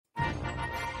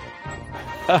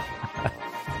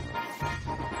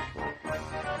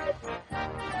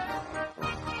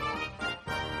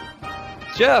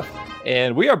Jeff,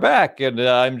 and we are back, and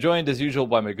I'm joined as usual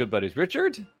by my good buddies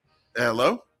Richard.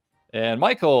 Hello. And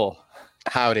Michael.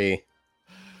 Howdy.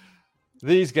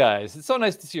 These guys. It's so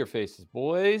nice to see your faces,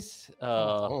 boys.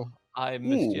 I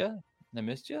missed you. I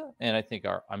missed you, and I think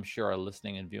I'm sure our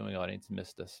listening and viewing audience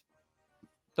missed us.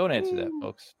 Don't answer that,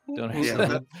 folks. Don't answer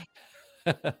that.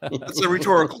 It's a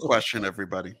rhetorical question,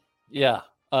 everybody. Yeah.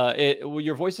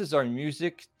 Your voices are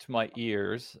music to my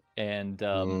ears, and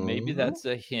maybe that's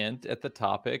a hint at the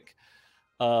topic.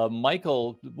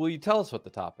 Michael, will you tell us what the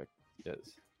topic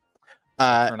is?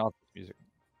 Turn off the music.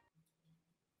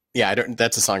 Yeah,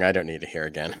 that's a song I don't need to hear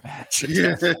again.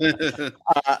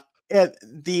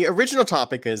 The original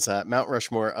topic is Mount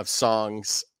Rushmore of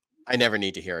songs I never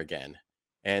need to hear again.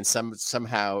 And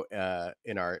somehow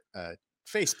in our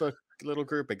Facebook little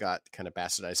group, it got kind of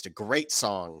bastardized to great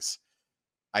songs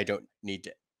I don't need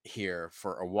to hear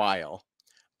for a while.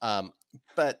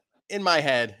 But in my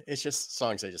head, it's just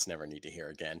songs I just never need to hear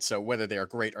again. So whether they are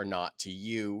great or not to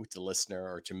you, the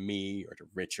listener, or to me, or to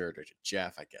Richard, or to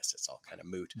Jeff, I guess it's all kind of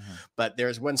moot. Mm-hmm. But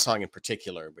there's one song in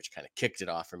particular which kind of kicked it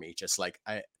off for me, just like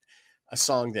a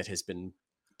song that has been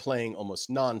playing almost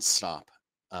nonstop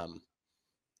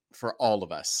for all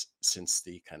of us since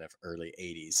the kind of early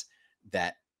 80s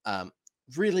that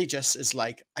really just is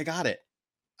like, I got it.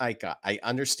 I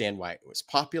understand why it was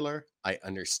popular. I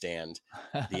understand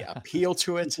the appeal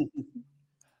to it.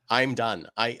 I'm done.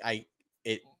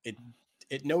 It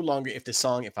no longer,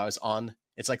 if I was on,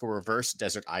 it's like a reverse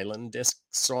Desert Island disc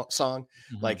song.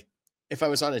 Mm-hmm. Like if I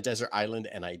was on a desert island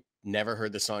and I never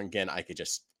heard the song again, I could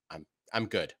just, I'm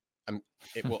good.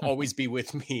 It will always be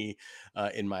with me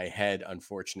in my head,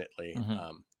 unfortunately.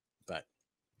 Mm-hmm. But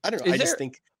I don't know. I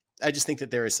just think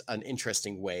that there is an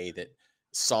interesting way that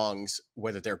songs,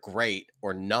 whether they're great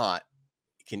or not,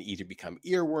 can either become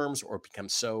earworms or become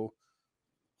so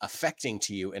affecting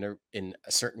to you in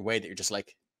a certain way that you're just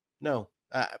like, no,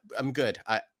 I'm good.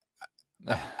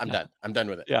 I'm done. I'm done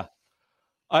with it. Yeah.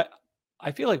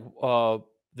 I feel like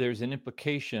there's an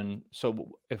implication.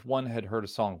 So if one had heard a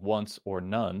song once or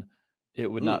none, it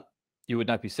would not, you would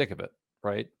not be sick of it.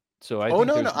 Right. So I don't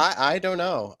know. I don't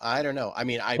know. I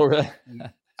mean,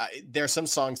 there are some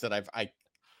songs that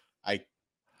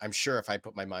I'm sure if I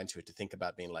put my mind to it to think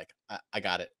about being like, I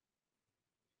got it.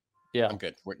 Yeah. I'm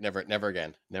good. We're never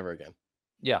again.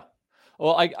 Yeah.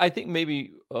 Well, I think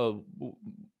maybe we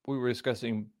were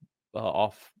discussing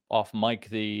off mic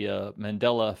the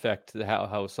Mandela effect,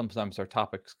 how sometimes our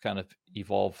topics kind of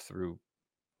evolve through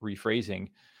rephrasing.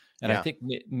 And I think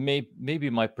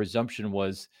maybe my presumption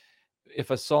was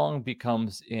if a song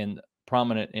becomes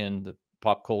prominent in the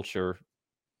pop culture,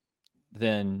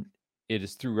 then it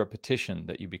is through repetition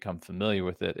that you become familiar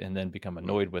with it and then become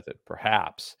annoyed with it,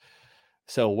 perhaps.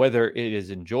 So whether it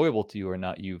is enjoyable to you or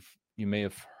not, you may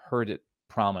have heard it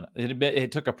prominent.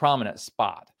 It took a prominent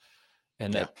spot,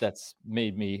 and that's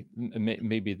made me.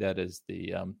 Maybe that is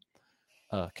the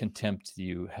contempt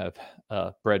you have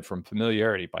bred from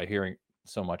familiarity by hearing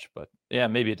so much. But yeah,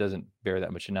 maybe it doesn't bear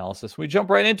that much analysis. We jump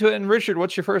right into it. And Richard,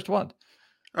 what's your first one?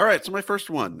 All right, so my first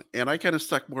one, and I kind of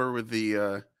stuck more with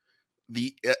the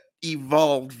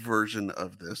evolved version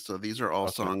of this. So these are all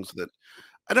songs that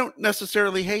I don't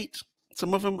necessarily hate.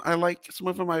 Some of them I like. Some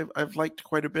of them I've liked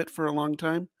quite a bit for a long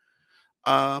time.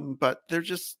 But they're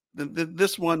just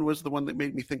this one was the one that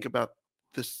made me think about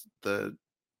the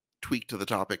tweak to the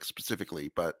topic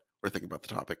specifically, or think about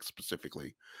the topic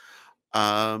specifically.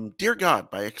 Dear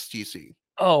God by XTC.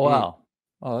 Oh wow!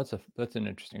 Oh, that's an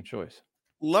interesting choice.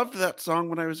 Loved that song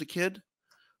when I was a kid.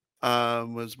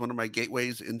 Was one of my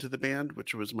gateways into the band,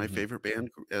 which was my favorite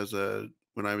band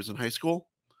when I was in high school.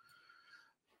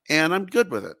 And I'm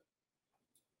good with it.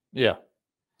 Yeah.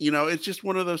 It's just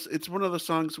one of those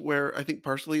songs where I think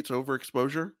partially it's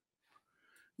overexposure.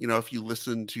 If you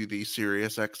listen to the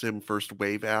Sirius XM First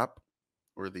Wave app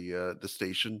or the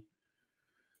station,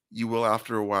 you will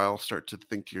after a while start to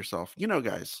think to yourself,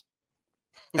 guys,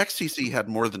 XTC had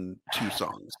more than 2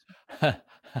 songs.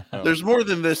 There's more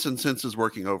than this, and Since is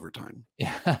working overtime.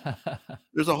 Yeah.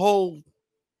 There's a whole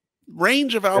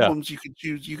range of albums you could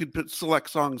choose. You could select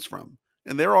songs from,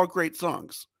 and they're all great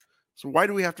songs. So why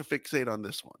do we have to fixate on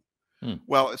this one?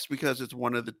 Well, it's because it's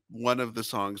one of the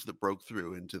songs that broke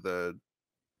through into the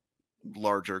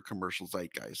larger commercial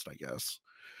zeitgeist, I guess.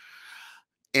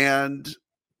 And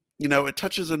it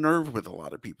touches a nerve with a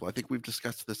lot of people. I think we've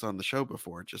discussed this on the show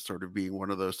before, just sort of being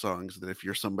one of those songs that if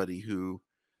you're somebody who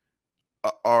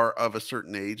are of a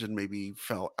certain age and maybe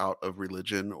fell out of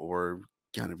religion or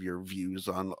kind of your views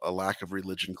on a lack of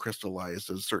religion crystallized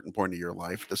at a certain point of your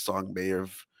life, the song may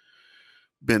have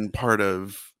been part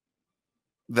of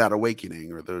that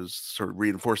awakening or those sort of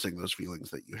reinforcing those feelings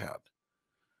that you had.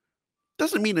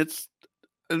 Doesn't mean it's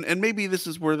and maybe this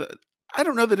is where I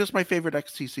don't know that it's my favorite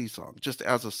XTC song, just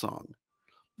as a song.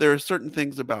 There are certain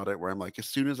things about it where I'm like, as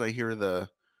soon as I hear the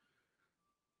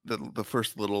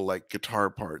first little like guitar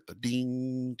part, the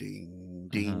ding, ding,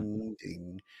 ding,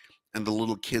 ding, and the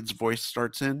little kid's voice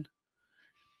starts in.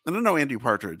 And I know Andy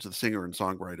Partridge, the singer and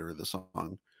songwriter of the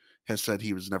song, has said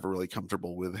he was never really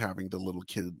comfortable with having the little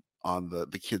kid on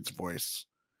the kid's voice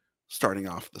starting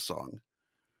off the song.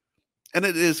 And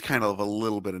it is kind of a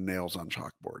little bit of nails on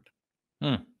chalkboard.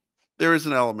 There is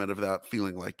an element of that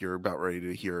feeling like you're about ready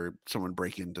to hear someone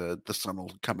break into "The Sun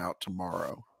Will Come Out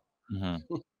Tomorrow" or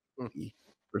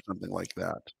something like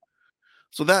that.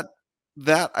 So that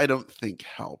I don't think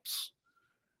helps.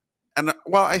 And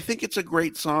while I think it's a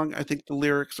great song, I think the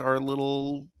lyrics are a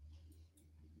little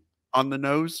on the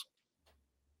nose.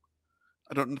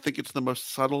 I don't think it's the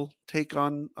most subtle take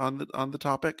on the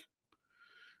topic.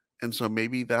 And so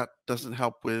maybe that doesn't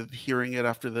help with hearing it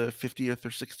after the 50th or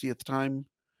 60th time,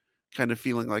 kind of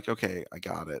feeling like, okay, I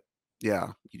got it.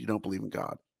 Yeah, you don't believe in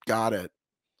God. Got it.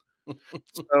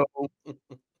 So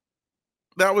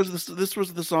this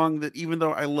was the song that, even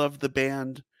though I love the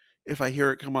band, if I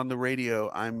hear it come on the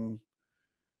radio, I'm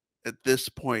at this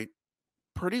point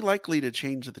pretty likely to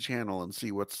change the channel and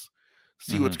see what's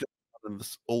going on in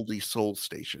this oldie soul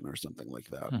station or something like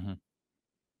that.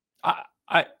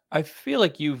 I feel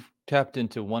like you've tapped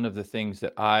into one of the things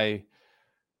that I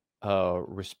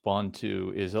respond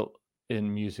to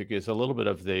in music is a little bit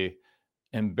of the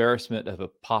embarrassment of a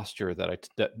posture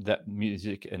that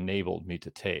music enabled me to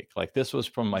take. Like this was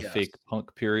from my Yes. fake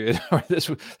punk period, or this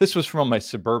was from my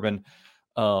suburban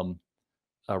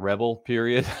rebel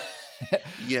period.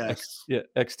 Yes.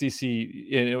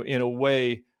 XTC. In a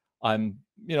way, I'm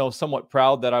somewhat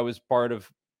proud that I was part of.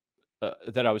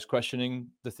 That I was questioning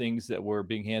the things that were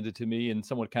being handed to me, and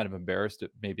somewhat kind of embarrassed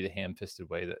at maybe the ham-fisted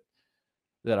way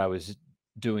that I was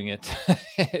doing it.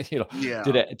 Yeah.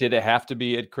 Did it have to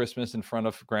be at Christmas in front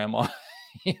of grandma?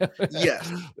 Yes.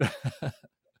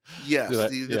 Yes.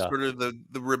 The Yeah. sort of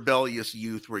the rebellious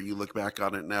youth where you look back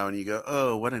on it now and you go,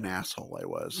 oh, what an asshole I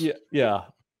was. Yeah. Yeah.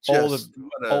 Just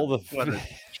what a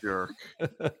jerk.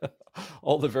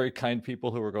 All the very kind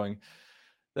people who were going,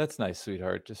 that's nice,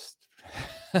 sweetheart. Just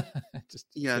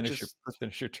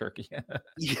finish your turkey.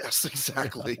 Yes,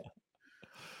 exactly.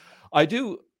 I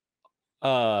do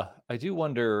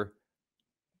wonder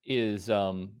is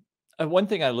one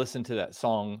thing I listened to that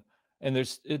song, and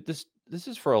this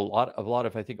is for a lot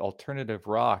of I think alternative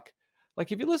rock.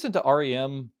 Like if you listen to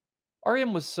REM,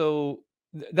 REM was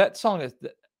that song is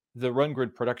the Run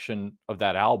Grid production of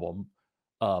that album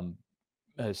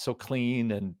is so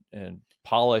clean and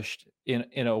polished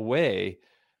in a way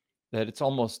that it's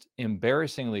almost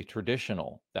embarrassingly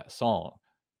traditional, that song.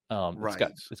 Right.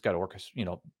 It's got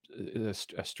orchestra,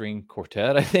 a string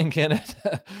quartet, I think, in it.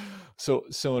 So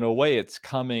in a way, it's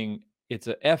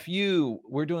a FU.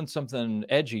 We're doing something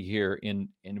edgy here in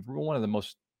one of the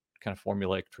most kind of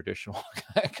formulaic traditional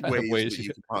kind of ways that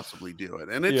you could possibly do it.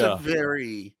 And it's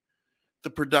the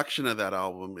production of that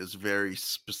album is very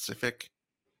specific.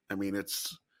 I mean, it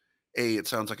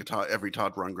sounds like every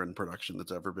Todd Rundgren production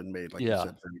that's ever been made. Like you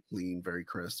said, very clean, very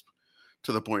crisp,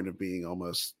 to the point of being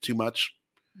almost too much.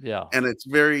 Yeah. And it's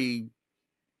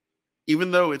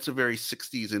even though it's a very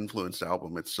 60s influenced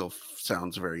album, it still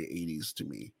sounds very 80s to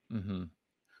me.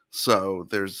 So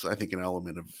there's, I think, an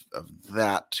element of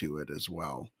that to it as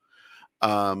well.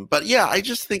 But yeah, I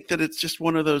just think that it's just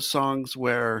one of those songs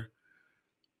where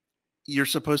you're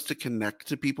supposed to connect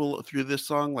to people through this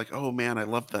song. Like, oh man, I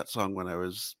loved that song when I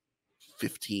was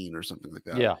 15 or something like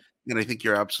that. Yeah. And I think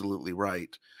you're absolutely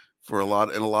right. In a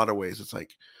lot of ways, it's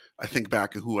like, I think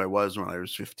back of who I was when I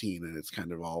was 15, and it's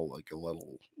kind of all like a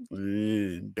little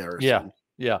embarrassing.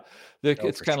 Yeah.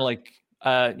 It's kind of like,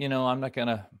 I'm not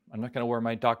gonna wear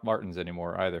my Doc Martens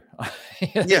anymore either.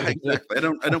 Yeah, exactly. I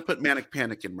don't put Manic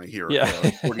Panic in my hair. Yeah.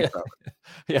 47.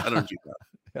 Yeah. I don't do that.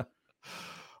 Yeah.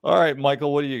 All right,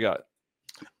 Michael, what do you got?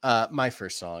 My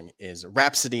first song is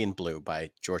 "Rhapsody in Blue" by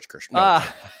George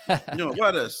Gershwin. No,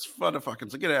 what a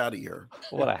fucking, so get out of here.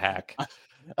 What a hack.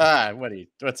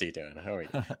 What's he doing? How are you?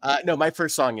 No, my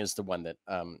first song is the one that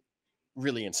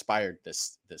really inspired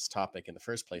this topic in the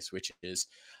first place, which is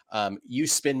 "You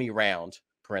Spin Me Round"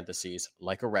 (parentheses)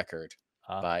 like a record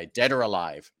by Dead or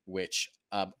Alive, which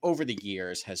over the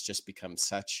years has just become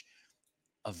such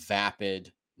a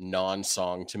vapid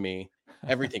non-song to me.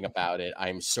 Everything about it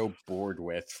I'm so bored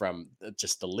with, from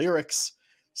just the lyrics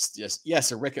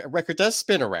Yes, a record does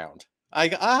spin around.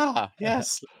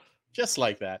 Yes, just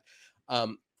like that.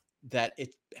 That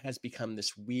it has become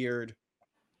this weird,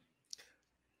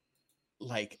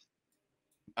 like,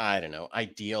 I don't know,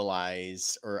 ideal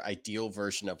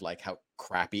version of like how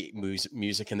crappy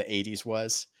music in the 80s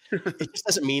was. It just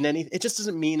doesn't mean anything. It just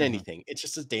doesn't mean anything. It's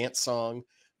just a dance song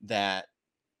that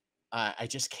I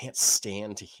just can't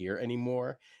stand to hear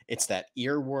anymore. It's that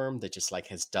earworm that just like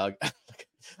has dug.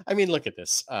 I mean, look at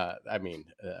this.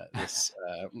 This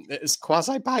is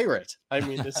quasi pirate. I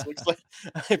mean, this looks like,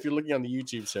 if you're looking on the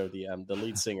YouTube show, the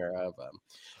lead singer of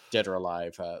Dead or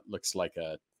Alive looks like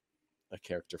a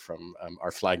character from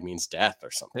Our Flag Means Death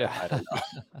or something. Yeah. I don't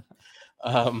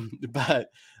know.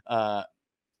 But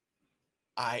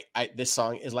this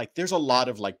song is like, there's a lot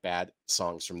of like bad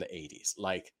songs from the 80s.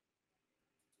 Like,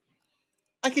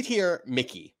 I could hear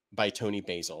Mickey by Tony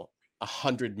Basil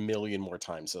 100 million more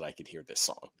times than I could hear this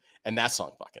song. And that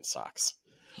song fucking sucks.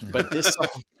 But this song,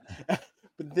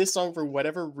 but this song, for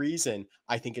whatever reason,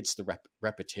 I think it's the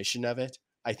repetition of it.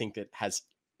 I think it has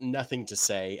nothing to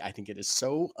say. I think it is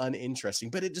so uninteresting,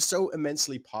 but it is so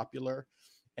immensely popular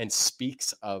and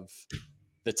speaks of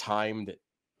the time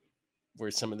where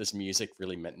some of this music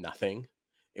really meant nothing.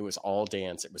 It was all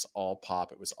dance. It was all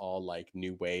pop. It was all like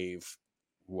new wave,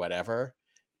 whatever.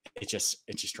 It just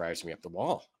drives me up the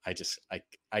wall. I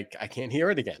can't hear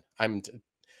it again. I'm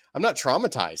not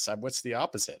traumatized. What's the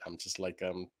opposite? I'm just like,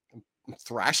 I'm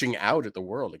thrashing out at the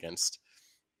world against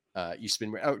You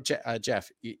Spin. Oh,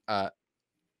 Jeff,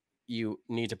 you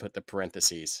need to put the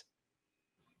parentheses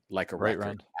like a Right record.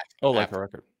 round. Oh, like a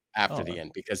record. After the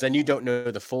end, because then you don't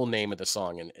know the full name of the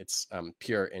song, and it's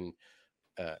pure in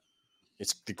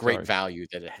it's the great value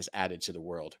that it has added to the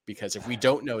world. Because if we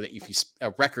don't know that if a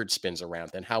record spins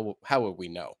around, then how will we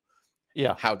know?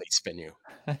 Yeah, how they spin you?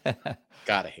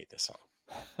 God, I hate this song.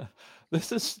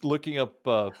 This is looking up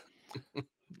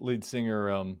lead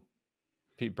singer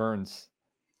Pete Burns.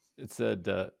 It said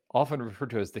often referred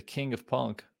to as the king of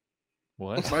punk.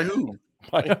 What? By who?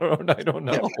 I don't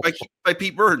know. Yeah, by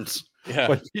Pete Burns. Yeah,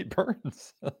 by Pete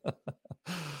Burns.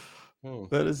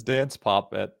 That is dance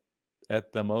pop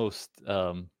at the most.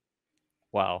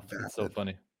 Wow, that's so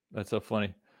funny. That's so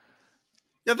funny.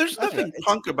 Yeah, there's nothing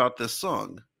punk about this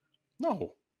song.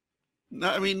 No,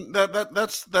 I mean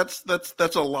that's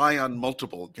a lie on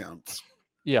multiple accounts.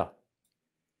 Yeah.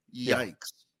 Yikes. Yeah.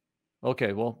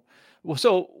 Okay, well,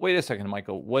 so wait a second,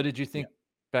 Michael. What did you think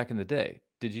back in the day?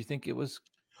 Did you think it was?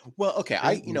 Well, okay,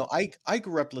 I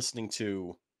grew up listening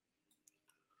to,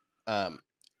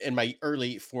 in my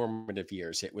early formative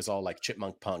years, it was all like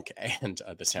Chipmunk Punk and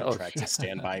the soundtrack to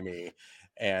Stand By Me,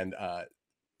 and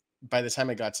by the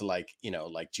time I got to like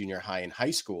junior high and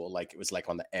high school, like it was like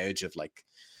on the edge of like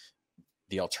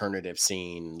the alternative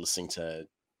scene, listening to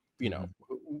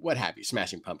what have you,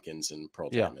 Smashing Pumpkins and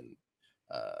Pearl Jam and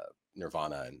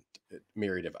Nirvana and a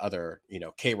myriad of other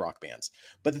K-rock bands.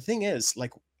 But the thing is,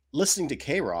 like, listening to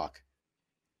K-rock,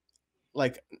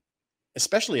 like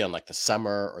especially on like the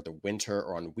summer or the winter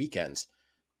or on weekends,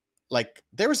 like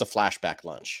there was a flashback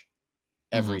lunch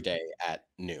every day at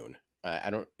noon. I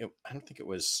don't think it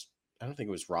was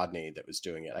Rodney that was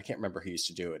doing it. I can't remember who used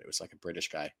to do it. It was like a British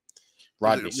guy.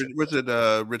 Rodney. Was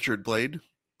it Richard Blade?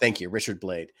 Thank you, Richard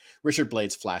Blade. Richard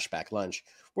Blade's flashback lunch,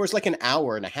 where it's like an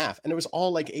hour and a half, and it was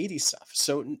all like 80s stuff.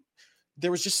 So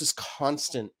there was just this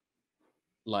constant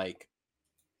like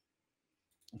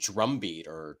drumbeat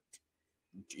or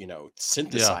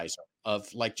synthesizer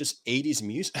of like just 80s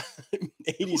music.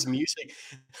 80s music.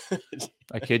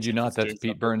 I kid you not, that's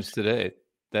Pete Burns today.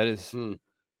 That is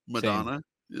Madonna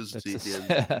is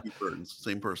Pete Burns,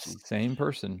 same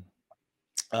person.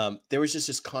 There was just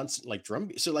this constant like drum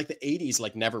beat. So like the 80s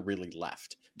like never really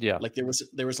left. Yeah. Like there was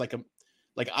like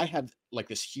I had like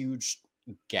this huge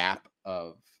gap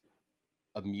of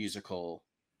a musical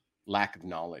lack of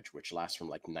knowledge, which lasts from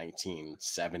like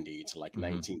 1970 to like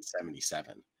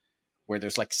 1977, where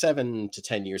there's like 7 to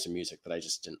 10 years of music that I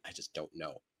just don't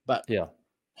know. But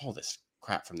all this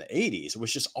crap from the 80s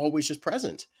was just always just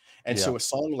present. And so a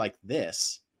song like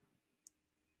this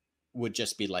would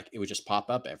just be like, it would just pop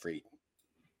up every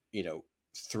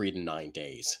 3 to 9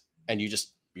 days, and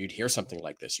you'd hear something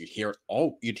like this. You'd hear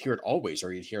it always,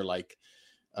 or you'd hear like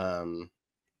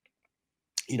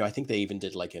I think they even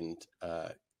did like in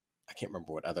I can't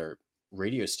remember what other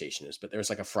radio station is, but there was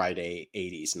like a Friday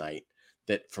 80s night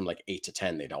that from like 8 to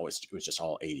 10 it was just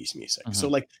all 80s music. So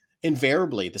like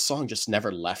invariably the song just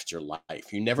never left your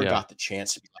life. You never got the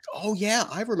chance to be like, oh yeah,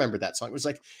 I remember that song. It was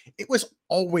like it was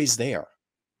always there.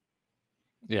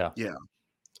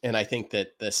 And I think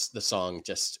that the song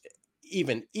just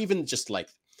even just like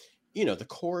the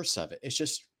chorus of it. It's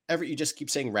just you just keep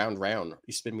saying round, round.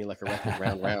 You spin me like a record,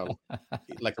 round, round,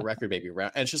 like a record, baby,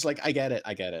 round. And it's just like, I get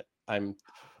it.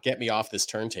 Get me off this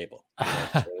turntable.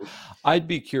 I'd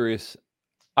be curious.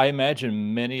 I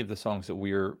imagine many of the songs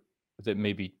that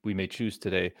maybe we may choose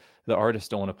today, the artists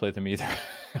don't want to play them either.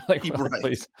 Like, well, Right.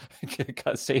 please,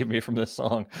 God save me from this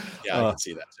song. Yeah, I can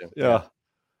see that too. Yeah.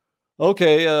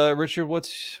 Okay, Richard,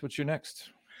 what's your next?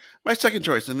 My second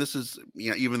choice, and this is,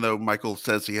 even though Michael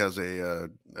says he has a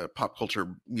pop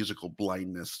culture musical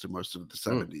blindness to most of the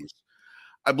 70s,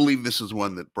 I believe this is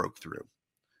one that broke through.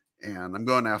 And I'm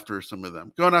going after some of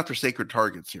them. Going after sacred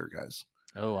targets here, guys.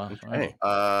 Oh, wow. Okay.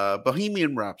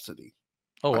 Bohemian Rhapsody.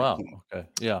 Oh, wow. Okay.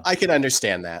 Yeah. I can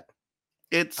understand that.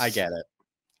 I get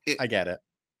it. I get it.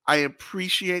 I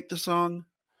appreciate the song.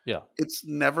 Yeah. It's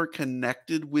never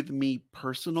connected with me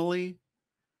personally.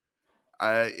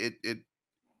 I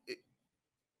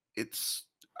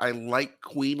like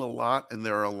Queen a lot, and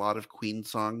there are a lot of Queen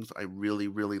songs I really,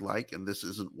 really like, and this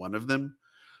isn't one of them.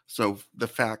 So the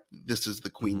fact this is the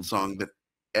Queen song that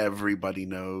everybody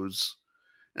knows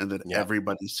and that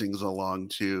everybody sings along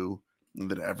to,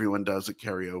 and that everyone does at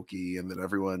karaoke, and that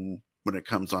everyone, when it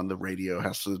comes on the radio,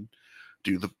 has to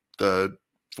do the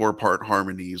 4-part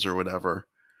harmonies or whatever,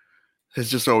 has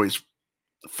just always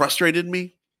frustrated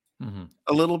me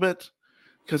a little bit,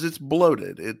 because it's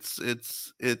bloated. It's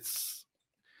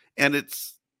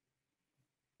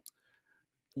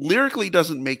lyrically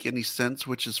doesn't make any sense,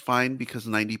 which is fine because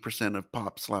 90% of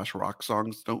pop/rock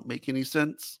songs don't make any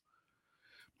sense.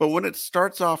 But when it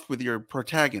starts off with your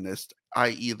protagonist,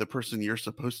 i.e. the person you're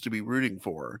supposed to be rooting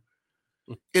for,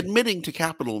 admitting to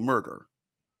capital murder.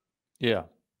 Yeah.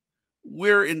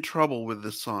 We're in trouble with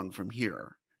this song from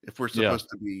here if we're supposed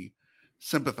to be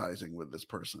sympathizing with this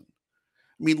person.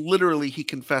 I mean, literally, he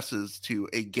confesses to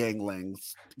a gangland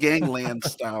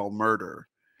style murder.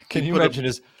 Can you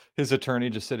imagine his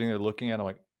attorney just sitting there looking at him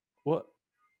like, what?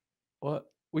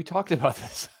 We talked about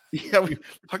this. Yeah, we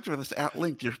talked about this at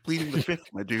length. You're pleading the fifth,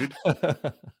 my dude.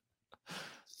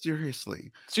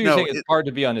 Seriously. So you're saying it's hard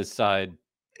to be on his side?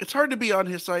 It's hard to be on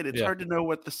his side. It's hard to know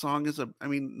what the song is. I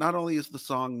mean, not only is the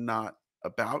song not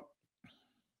about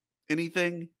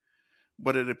anything,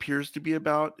 what it appears to be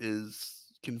about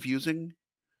is confusing.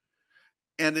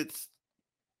 And it's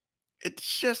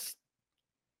just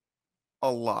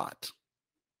a lot.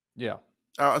 Yeah.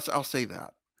 I'll say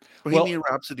that. Bohemian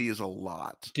Rhapsody is a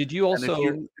lot. Did you also,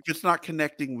 if it's not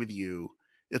connecting with you,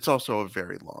 it's also a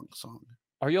very long song.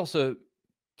 Are you also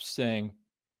saying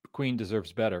Queen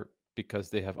deserves better because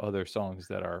they have other songs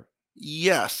that are?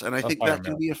 Yes, and I think that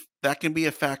can be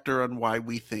a factor on why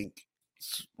we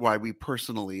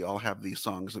personally all have these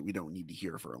songs that we don't need to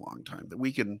hear for a long time. That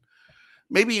we can,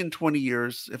 maybe in 20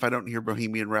 years, if I don't hear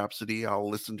Bohemian Rhapsody, I'll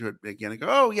listen to it again and go,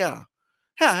 oh yeah,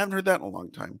 I haven't heard that in a long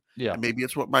time. Yeah. And maybe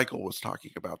it's what Michael was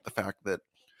talking about, the fact that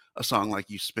a song like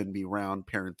You Spin Me Round,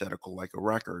 parenthetical like a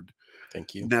record,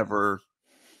 thank you, never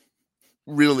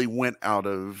really went out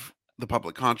of the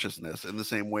public consciousness in the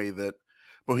same way that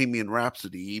Bohemian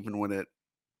Rhapsody, even when it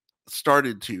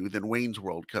started to, then Wayne's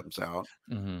World comes out.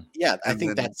 Yeah, I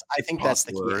think that's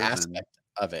the key aspect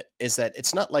of it, is that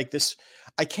it's not like this.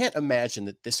 I can't imagine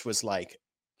that this was like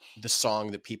the song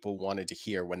that people wanted to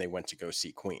hear when they went to go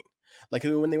see Queen. Like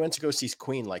when they went to go see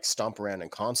Queen, like stomp around in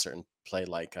concert and play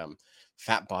like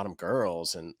Fat Bottom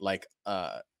Girls and like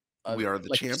We Are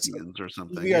the Champions or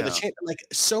something. We Are the Champions, like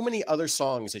so many other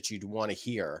songs that you'd want to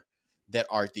hear that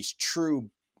are these true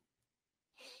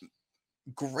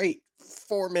great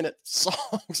 4-minute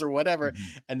songs or whatever.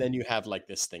 And then you have like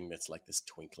this thing that's like this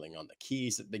twinkling on the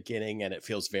keys at the beginning, and it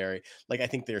feels very like, I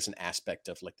think there's an aspect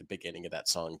of like the beginning of that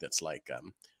song that's like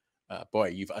boy,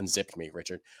 you've unzipped me,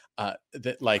 Richard.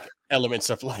 That like elements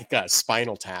of like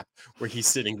Spinal Tap, where he's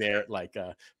sitting there like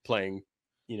playing,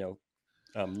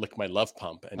 Lick My Love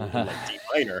Pump and in like D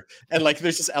minor, and like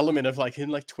there's this element of like him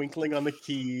like twinkling on the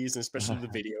keys, and especially the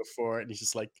video for it, and he's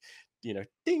just like,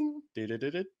 ding,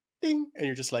 ding, and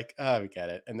you're just like, oh, we get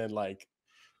it. And then like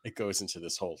it goes into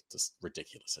this whole just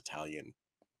ridiculous Italian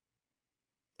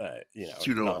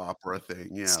pseudo opera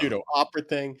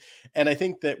thing. And I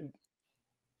think that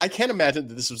I can't imagine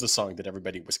that this was a song that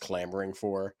everybody was clamoring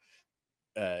for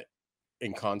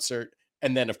in concert.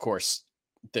 And then of course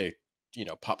the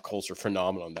pop culture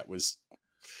phenomenon that was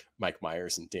Mike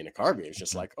Myers and Dana Carvey is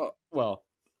just like, oh well,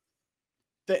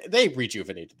 they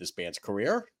rejuvenated this band's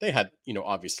career. They had,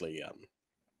 obviously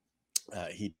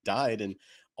he died and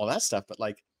all that stuff, but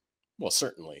like, well,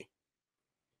 certainly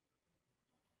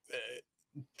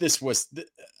this was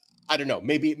I don't know,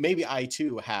 maybe I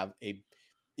too have a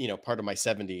part of my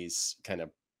 70s kind of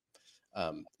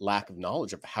lack of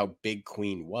knowledge of how big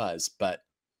Queen was. But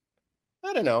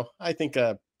I don't know. I think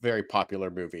a very popular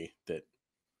movie that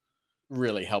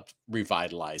really helped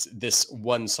revitalize this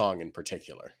one song in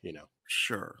particular, you know.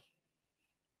 Sure.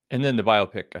 And then the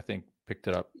biopic, I think, picked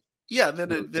it up. Yeah, then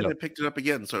Yeah. it picked it up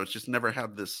again. So it's just never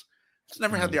had had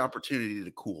Mhm. the opportunity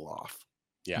to cool off.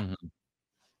 Yeah. Mhm.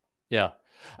 Yeah.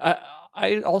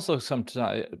 I also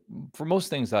sometimes, for most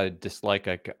things I dislike,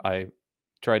 I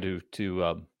try to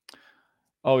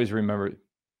always remember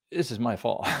this is my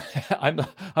fault. I'm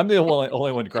the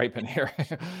only one griping here.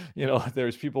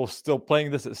 There's people still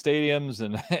playing this at stadiums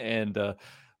and and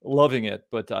loving it,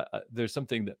 but there's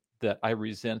something that I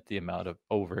resent the amount of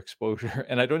overexposure,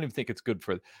 and I don't even think it's good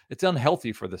for. It's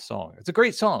unhealthy for the song. It's a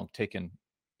great song taken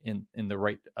in the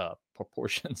right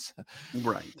proportions.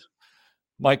 Right.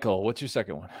 Michael, what's your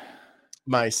second one?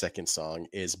 My second song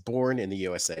is Born in the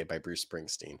USA by Bruce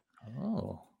Springsteen.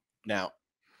 Oh, Now,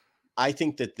 I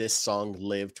think that this song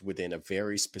lived within a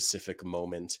very specific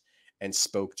moment and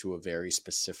spoke to a very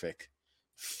specific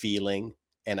feeling.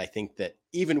 And I think that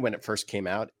even when it first came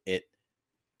out, it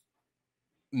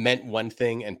meant one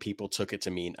thing and people took it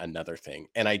to mean another thing.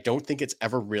 And I don't think it's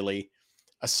ever really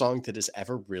a song that has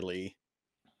ever really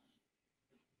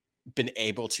been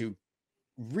able to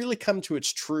really come to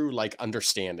its true like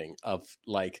understanding of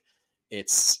like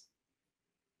its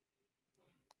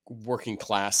working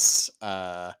class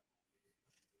it's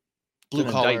blue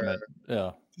an collar. indictment.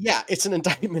 Yeah. Yeah, it's an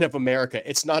indictment of America.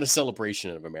 It's not a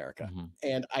celebration of America. Mhm.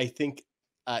 And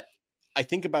uh I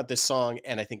think about this song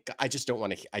and I think I just don't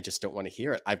want to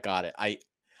hear it. I've got it.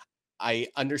 I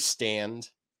understand.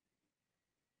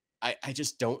 I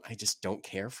just don't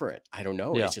care for it. I don't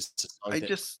know. Yeah. It's just a song I that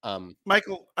just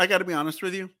Michael, I got to be honest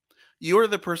with you. You're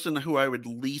the person who I would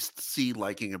least see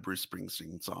liking a Bruce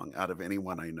Springsteen song out of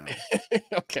anyone I know,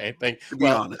 okay, to be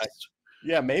well, honest.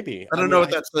 yeah, maybe. I I don't mean, know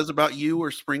what that says about you or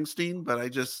Springsteen, but I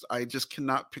just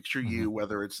cannot picture Mhm. you,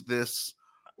 whether it's this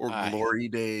or I Glory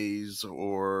Days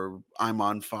or I'm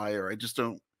on Fire.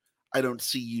 I don't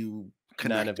see you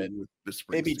none of it. connecting with Bruce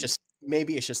Springsteen.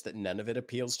 Maybe it's just that none of it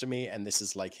appeals to me and this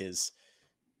is like his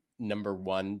number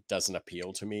one doesn't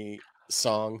appeal to me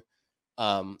song.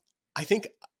 Um I think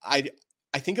I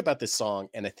I think about this song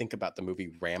and I think about the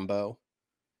movie Rambo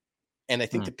and I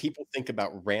think Mm. that people think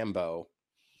about Rambo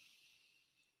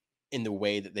in the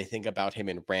way that they think about him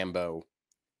in Rambo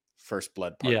First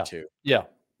Blood Part Yeah. 2, Yeah.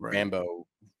 Right.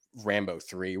 Rambo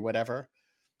 3, whatever.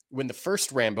 When the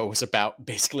first Rambo was about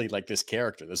basically like this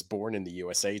character, this born in the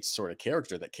USA sort of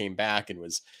character that came back and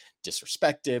was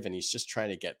disrespectful and he's just trying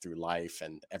to get through life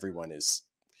and everyone is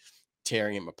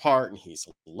tearing him apart and he's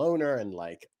a loner and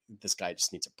like this guy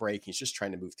just needs a break. He's just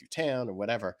trying to move through town or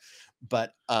whatever.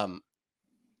 But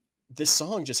this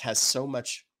song just has so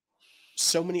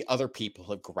many other people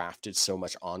have grafted so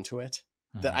much onto it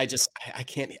that Mhm. I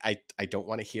can't I don't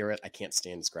want to hear it. I can't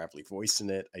stand his gravelly voice in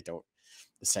it. I don't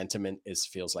the sentiment is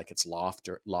feels like it's lost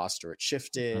or it's Mhm.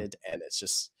 shifted and it's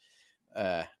just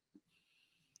uh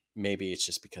maybe it's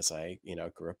just because I,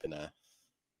 grew up in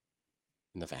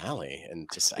the valley and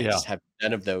just I Yeah. just have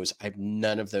none of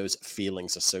those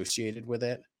feelings associated with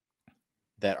it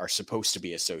that are supposed to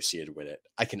be associated with it.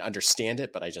 I can understand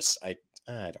it, but I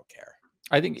don't care.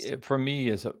 I think for me,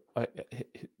 as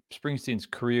Springsteen's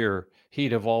career,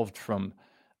 he'd evolved from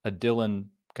a Dylan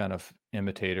kind of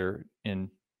imitator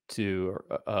into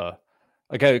a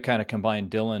guy who kind of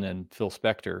combined Dylan and Phil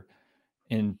Spector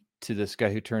into this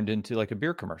guy who turned into like a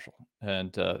beer commercial.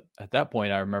 And at that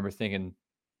point, I remember thinking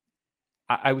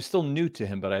I was still new to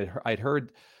him, but I'd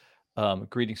heard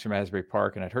 "Greetings from Asbury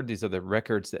Park," and I'd heard these other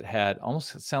records that had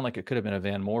almost sound like it could have been a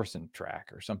Van Morrison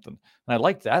track or something, and I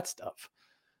liked that stuff.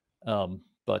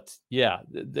 But yeah,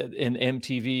 in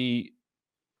MTV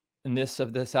ness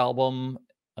of this album,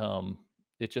 um,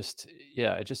 it just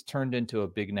turned into a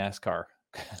big NASCAR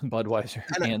Budweiser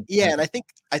and Yeah, and I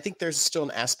think there's still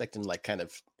an aspect in like kind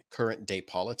of current day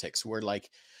politics where like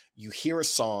you hear a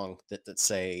song that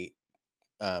say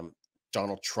um,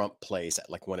 Donald Trump plays at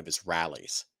like one of his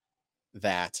rallies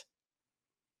that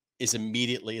is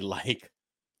immediately like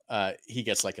he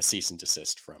gets like a cease and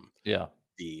desist from yeah,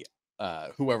 the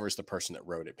whoever's the person that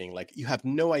wrote it, being like, you have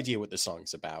no idea what the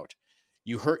song's about.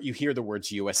 You hear the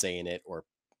words USA in it or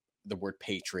the word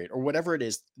patriot or whatever it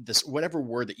is, this whatever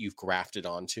word that you've grafted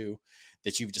onto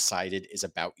that you've decided is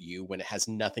about you when it has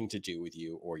nothing to do with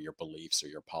you or your beliefs or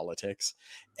your politics.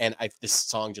 And this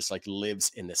song just like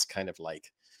lives in this kind of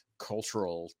like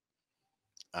cultural,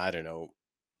 I don't know,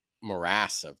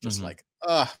 morass of just mhm, like,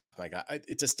 oh my God,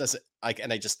 it just doesn't like,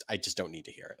 and I just don't need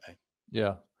to hear it.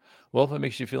 yeah. Well, if it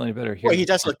makes you feel any better, Well, here's he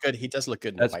does look good. He does look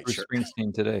good in a that's white Bruce shirt.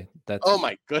 Springsteen today. Oh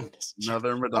my goodness.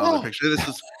 Another Madonna picture. This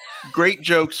is great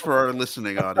jokes for our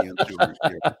listening audience who aren't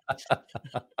here, by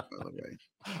the way.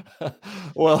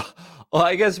 well,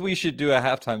 I guess we should do a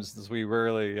halftime since we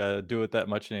rarely do it that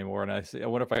much anymore. And I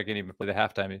wonder if I can even play the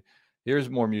halftime. Here's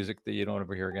more music that you don't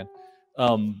ever hear again.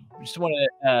 Just want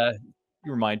to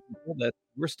remind people that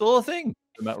we're still a thing,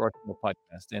 the Mount Rushmore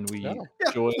podcast, and we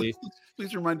enjoy.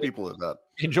 Please remind people of that.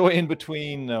 Enjoy in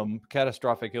between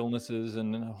catastrophic illnesses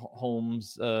and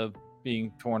homes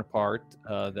being torn apart.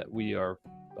 That we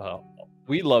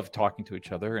love talking to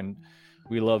each other, and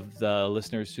we love the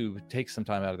listeners who take some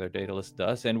time out of their day to listen to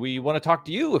us. And we want to talk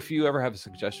to you if you ever have a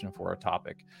suggestion for a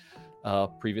topic.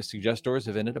 Previous suggestors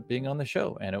have ended up being on the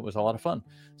show, and it was a lot of fun.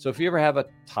 So if you ever have a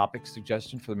topic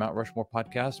suggestion for the Mount Rushmore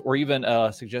podcast, or even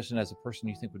a suggestion as a person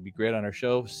you think would be great on our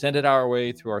show, send it our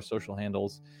way through our social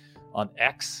handles on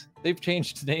X. They've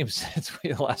changed names since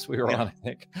the last we were on, I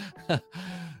think.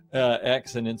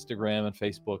 X and Instagram and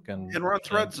Facebook. And we're on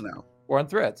Threads now. We're on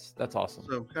Threads. That's awesome.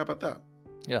 So how about that?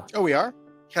 Yeah. Oh, we are?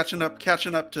 Catching up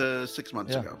to 6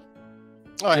 months ago.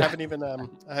 Oh, I haven't even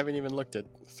looked at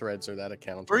Threads or that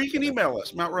account. Or you can email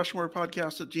us,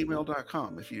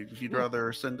 mountrushmorepodcast@gmail.com if you'd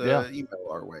rather send an email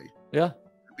our way. Yeah.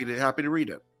 Happy to read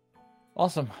it.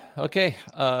 Awesome. Okay.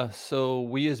 So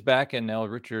we is back, and now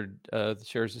Richard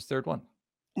shares his third one.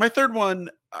 My third one,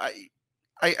 I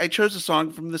chose a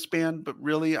song from this band, but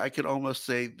really I could almost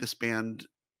say this band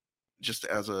just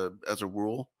as a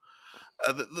rule.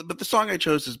 But the song I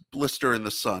chose is "Blister in the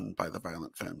Sun" by the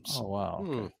Violent Femmes. Oh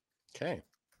wow. Okay.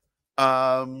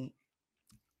 I'm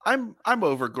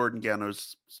over Gordon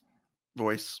Gano's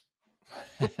voice.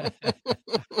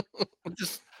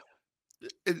 Just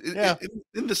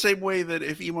in the same way that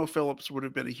if Emo Phillips would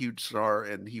have been a huge star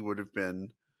and he would have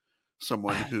been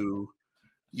someone who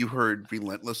you heard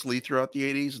relentlessly throughout the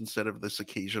 80s instead of this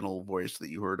occasional voice that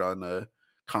you heard on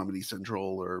Comedy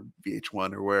Central or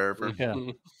VH1 or wherever,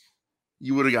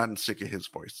 you would have gotten sick of his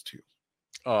voice too.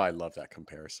 Oh, I love that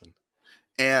comparison.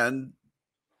 And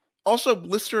also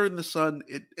Blister in the Sun,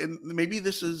 and maybe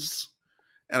this is,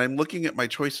 and I'm looking at my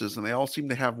choices and they all seem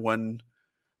to have one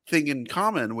thing in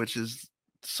common, which is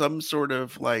some sort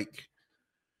of like,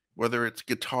 whether it's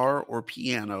guitar or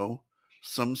piano,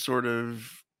 some sort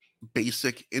of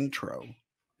basic intro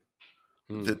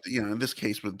that, in this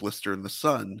case with Blister in the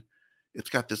Sun, it's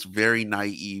got this very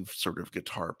naive sort of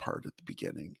guitar part at the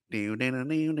beginning.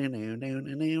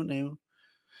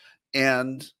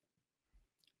 And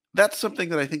that's something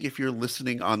that I think if you're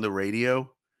listening on the radio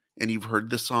and you've heard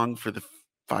this song for the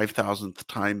 5,000th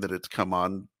time that it's come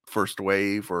on First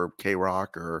Wave or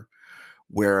K-Rock or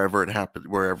wherever it happened,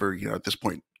 wherever, at this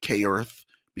point, K-Earth,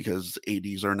 because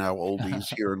 80s are now oldies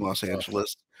here in Los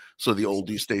Angeles. So the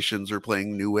oldie stations are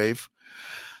playing new wave.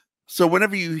 So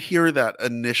whenever you hear that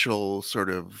initial sort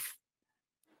of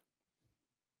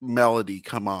melody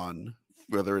come on,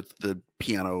 whether it's the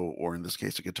piano or in this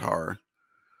case a guitar,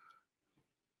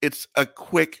 it's a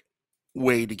quick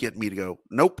way to get me to go,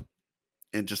 nope,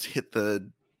 and just hit the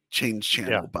change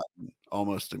channel button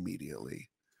almost immediately.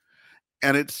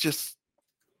 And it's just,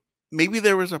 maybe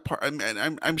there was a part,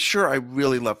 I'm sure I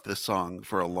really loved this song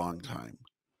for a long time,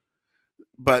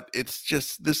 but it's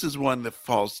just, this is one that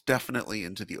falls definitely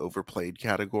into the overplayed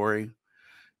category.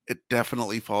 It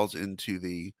definitely falls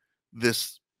into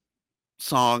this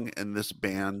song and this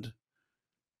band.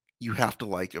 You have to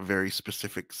like a very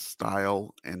specific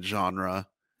style and genre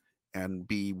and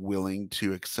be willing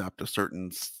to accept a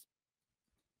certain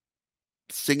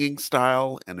singing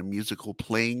style and a musical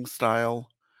playing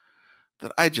style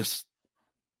that I'm just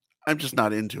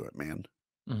not into it, man.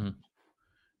 Mm-hmm.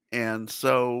 And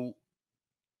so,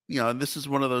 and this is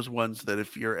one of those ones that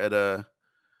if you're at a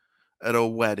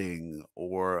wedding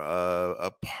or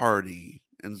a party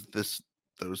and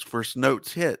those first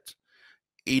notes hit,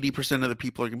 80% of the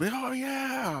people are gonna be, oh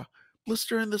yeah,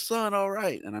 Blister in the Sun, all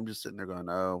right. And I'm just sitting there going,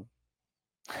 oh,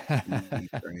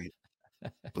 great.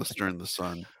 Blister in the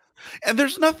Sun. And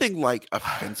there's nothing like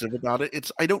offensive about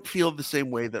it. I don't feel the same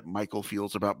way that Michael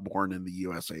feels about Born in the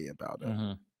USA about it.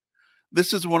 Mm-hmm.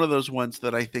 This is one of those ones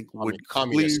that I think would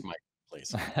communist Mike,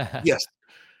 please.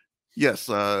 Yes.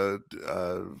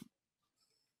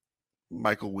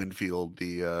 Michael Winfield,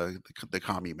 the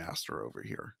commie master over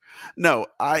here. No,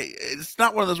 it's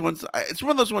not one of those ones. It's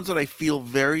one of those ones that I feel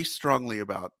very strongly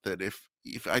about, that if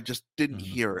I just didn't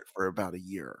hear it for about a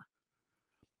year,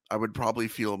 I would probably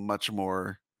feel much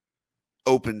more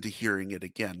open to hearing it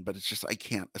again. But it's just, I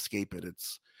can't escape it.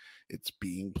 It's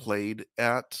being played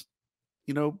at,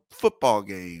 football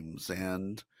games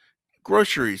and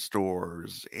grocery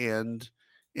stores and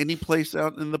any place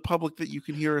out in the public that you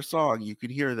can hear a song, you can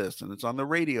hear this, and it's on the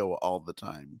radio all the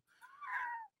time.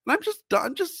 And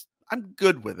I'm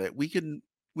good with it. We can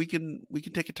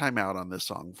take a time out on this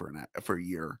song for a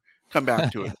year, come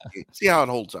back to it, see how it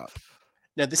holds up.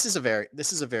 Now, this is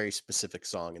a very specific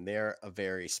song, and they're a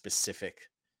very specific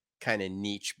kind of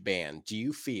niche band. Do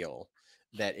you feel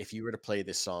that if you were to play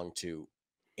this song to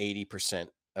 80%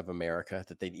 of America,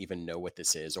 that they'd even know what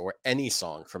this is, or any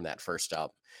song from that first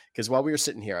album? Because while we were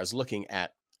sitting here, I was looking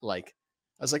at I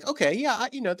was like, okay, yeah,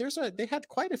 they had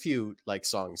quite a few like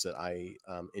songs that I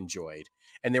enjoyed,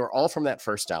 and they were all from that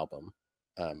first album.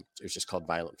 It was just called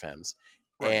Violent Femmes,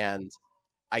 Right. and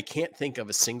I can't think of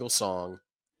a single song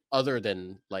other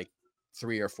than like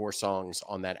 3 or 4 songs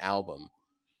on that album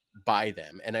by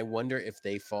them. And I wonder if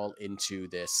they fall into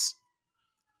this.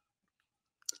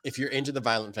 If you're into the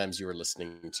Violent Femmes, you were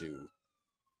listening to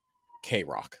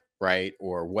K-Rock, right?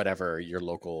 Or whatever your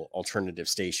local alternative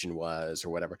station was, or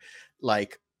whatever.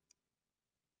 Like,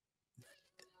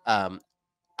 I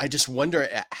just wonder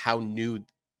how new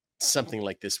something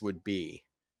like this would be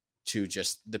to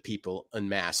just the people en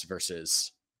masse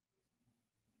versus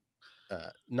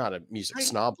not a music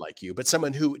snob like you, but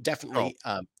someone who definitely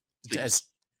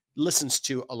listens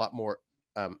to a lot more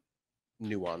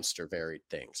nuanced or varied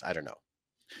things. I don't know.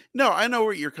 No, I know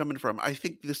where you're coming from. I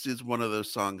think this is one of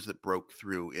those songs that broke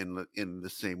through in the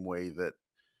same way that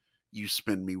You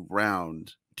Spin Me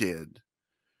Round did.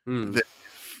 That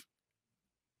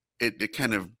it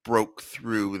kind of broke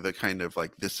through the kind of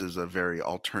like, this is a very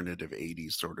alternative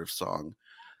 80s sort of song.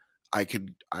 I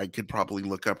could probably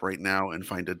look up right now and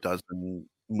find a dozen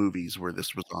movies where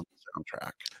this was on the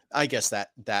soundtrack. I guess that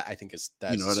I think that's,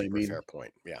 you know what a super I mean? fair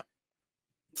point. Yeah.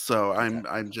 So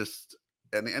I'm just,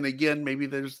 and again, maybe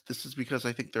this is because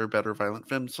I think there are better Violent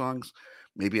Femmes songs.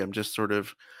 Maybe I'm just sort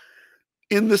of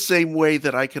in the same way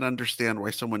that I can understand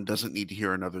why someone doesn't need to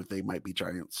hear another They Might Be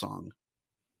Giants song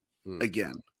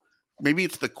again. Maybe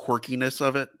it's the quirkiness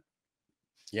of it.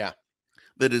 Yeah.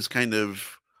 That is kind of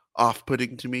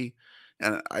off-putting to me.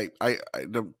 And I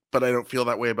don't feel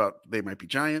that way about They Might Be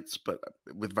Giants, but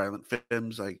with Violent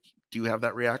Femmes, I do have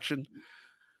that reaction.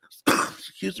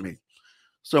 Excuse me.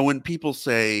 So when people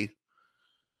say,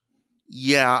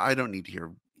 yeah, I don't need to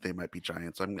hear They Might Be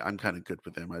Giants, I'm kind of good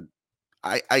with them.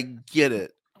 I get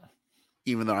it,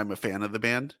 even though I'm a fan of the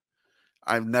band.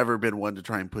 I've never been one to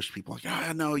try and push people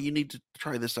like, no, you need to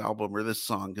try this album or this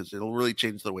song because it'll really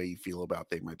change the way you feel about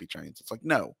They Might Be Giants. It's like,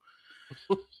 no.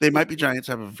 They Might Be Giants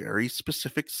have a very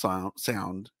specific sound,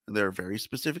 and they're a very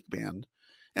specific band.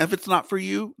 And if it's not for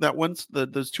you,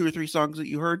 those 2 or 3 songs that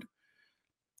you heard,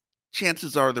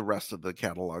 chances are the rest of the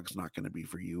catalog's not going to be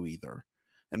for you either.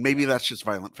 And maybe that's just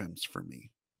Violent Femmes for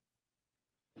me.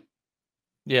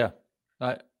 Yeah,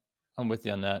 I'm with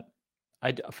you on that.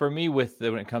 For me, when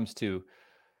it comes to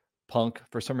punk,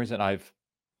 for some reason,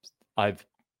 I've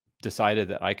decided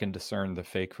that I can discern the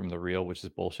fake from the real, which is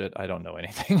bullshit. I don't know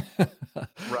anything.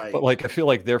 Right. But like, I feel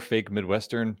like they're fake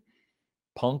Midwestern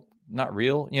punk, not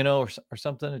real, or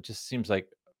something. It just seems like,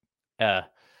 and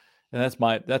that's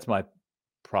my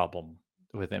problem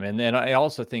with him. And then I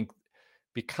also think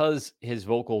because his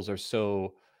vocals are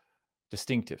so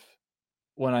distinctive,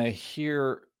 when I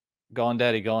hear "Gone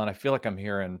Daddy Gone," I feel like I'm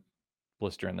hearing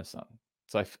 "Blister in the Sun."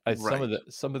 So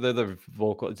some of the other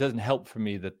vocal, it doesn't help for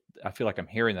me that I feel like I'm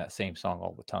hearing that same song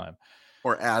all the time.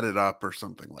 Or Add It Up or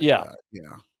something like that.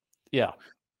 Yeah. Yeah.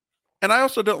 And I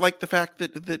also don't like the fact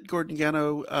that Gordon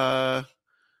Gano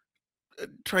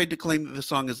tried to claim that the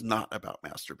song is not about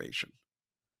masturbation.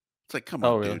 It's like, come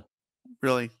on, really? dude.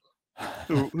 Really?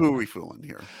 Who are we fooling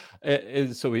here?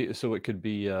 So it could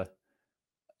be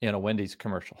Wendy's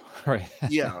commercial, right?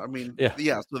 Yeah, I mean,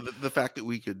 yeah. So the fact that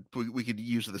we could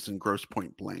use this in Gross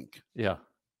Point Blank. Yeah.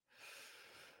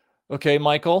 Okay,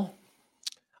 Michael.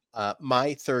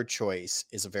 My third choice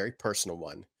is a very personal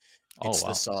one. It's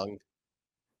the song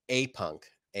A-Punk,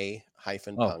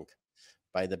 A-Punk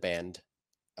by the band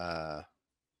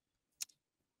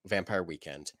Vampire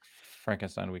Weekend.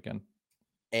 Frankenstein Weekend.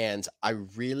 And I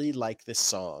really like this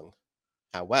song.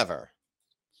 However,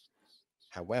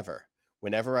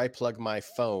 whenever I plug my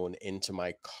phone into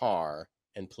my car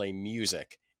and play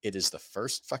music, it is the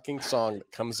first fucking song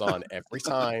that comes on every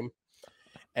time.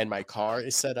 And my car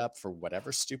is set up for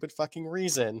whatever stupid fucking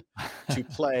reason to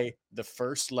play the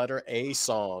first letter A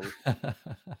song,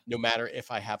 no matter if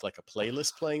I have like a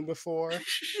playlist playing before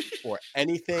or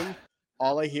anything.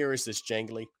 All I hear is this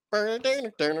jangly. And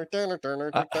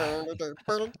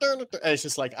it's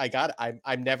just like, I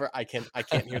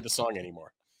can't hear the song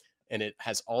anymore. And it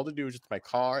has all to do with my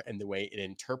car and the way it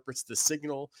interprets the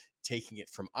signal, taking it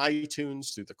from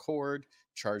iTunes through the cord,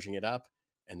 charging it up.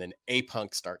 and then A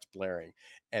Punk starts blaring,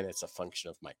 and it's a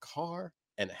function of my car,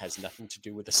 and it has nothing to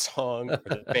do with the song or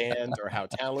the band or how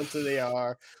talented they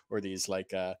are, or these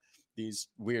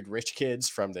weird rich kids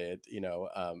from the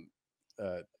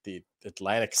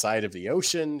Atlantic side of the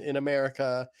ocean in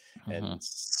America, and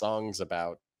songs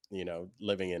about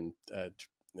living in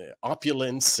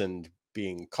opulence and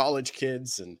being college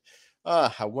kids, and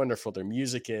how wonderful their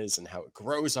music is, and how it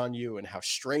grows on you, and how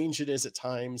strange it is at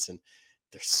times, and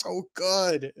they're so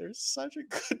good. They're such a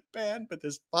good band, but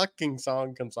this fucking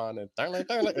song comes on and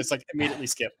it's like immediately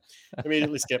skip,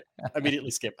 immediately skip,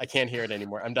 immediately skip. I can't hear it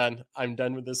anymore. I'm done. I'm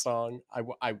done with this song.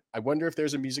 I wonder if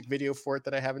there's a music video for it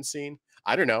that I haven't seen.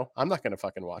 I don't know. I'm not going to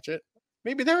fucking watch it.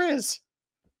 Maybe there is.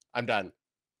 I'm done.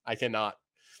 I cannot.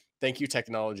 Thank you,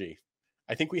 technology.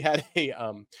 I think we had a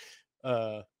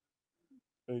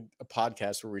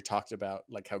podcast where we talked about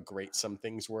like how great some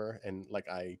things were, and like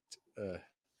I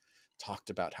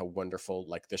talked about how wonderful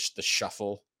like the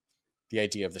shuffle, the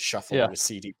idea of the shuffle in a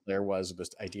CD player was this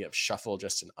idea of shuffle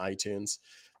just in iTunes.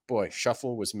 Boy,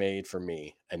 shuffle was made for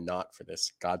me and not for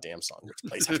this goddamn song, which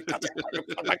plays every goddamn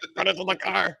run into the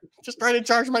car. Just trying to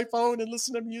charge my phone and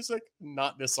listen to music.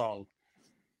 Not this song.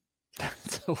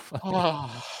 That's so funny.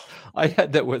 I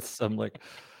had that with some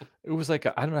it was like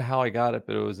I don't know how I got it,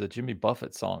 but it was a Jimmy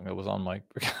Buffett song. It was on my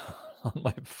on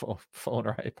my phone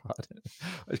or iPod.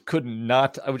 I couldn't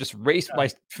not. I would just race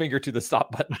my finger to the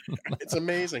stop button. It's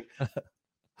amazing.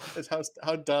 It's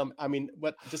how dumb. I mean,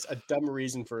 what just a dumb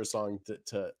reason for a song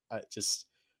to just.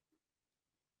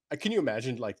 Can you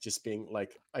imagine like just being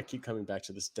like, I keep coming back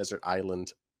to this desert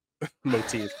island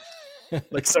motif,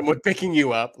 like someone picking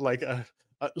you up, like a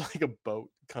boat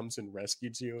comes and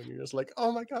rescues you, and you're just like,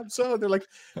 oh my god. So they're like,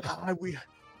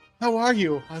 how are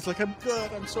you? I was like, I'm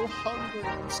good. I'm so hungry.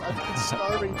 I've been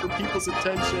starving for people's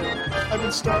attention. I've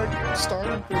been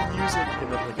starving for music.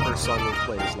 And then the first song that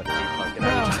plays like A Punk, and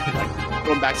I'm just like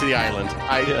going back to the island.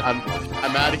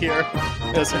 I'm out of here.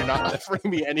 Does he not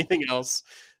offering me anything else?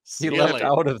 He left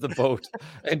out of the boat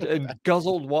and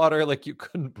guzzled water like you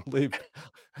couldn't believe.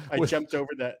 I jumped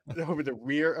over the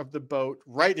rear of the boat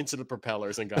right into the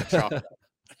propellers and got chopped up.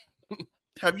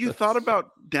 Have you thought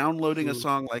about downloading a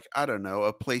song like, I don't know,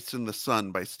 A Place in the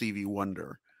Sun by Stevie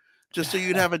Wonder? Just so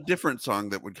you'd have a different song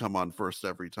that would come on first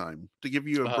every time to give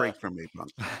you a break from A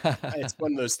Punk. It's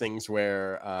one of those things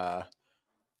where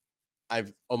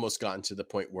I've almost gotten to the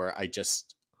point where I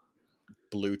just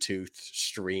Bluetooth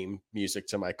stream music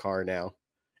to my car now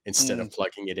instead of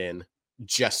plugging it in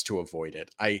just to avoid it.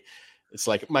 It's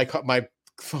like my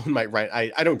phone might write.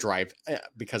 I don't drive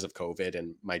because of COVID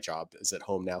and my job is at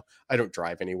home now. I don't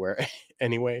drive anywhere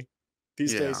anyway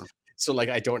these days. So like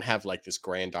I don't have like this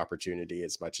grand opportunity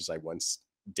as much as I once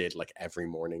did, like every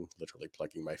morning, literally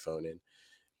plugging my phone in.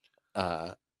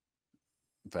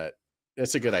 But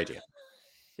it's a good idea.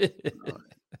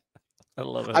 I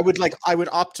love it. I would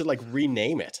opt to like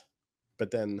rename it, but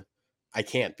then I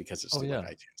can't because it's still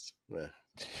like iTunes.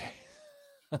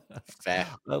 I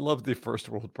love the first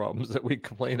world problems that we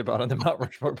complain about on the Mount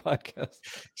Rushmore podcast.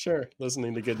 Sure,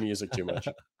 listening to good music too much.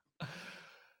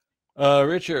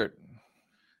 Richard.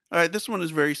 All right, this one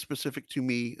is very specific to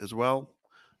me as well.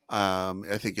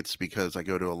 I think it's because I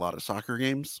go to a lot of soccer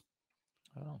games.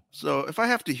 Oh. So if I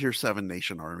have to hear Seven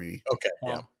Nation Army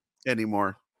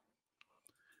anymore,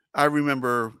 I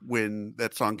remember when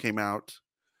that song came out.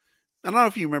 I don't know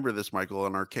if you remember this, Michael,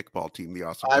 on our kickball team, the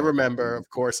awesome. I remember, of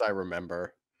course, I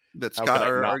remember that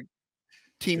our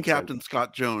team captain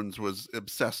Scott Jones was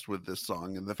obsessed with this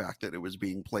song and the fact that it was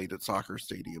being played at soccer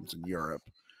stadiums in Europe.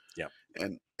 Yeah,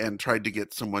 and tried to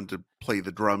get someone to play the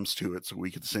drums to it so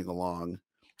we could sing along.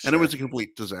 Sure. And it was a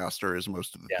complete disaster, as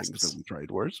most of the things that we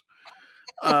tried was.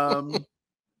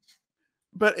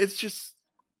 But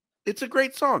it's a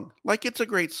great song. Like, it's a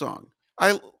great song.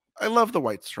 I love the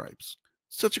White Stripes.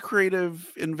 Such a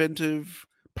creative, inventive,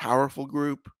 powerful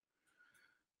group.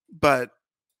 But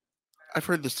I've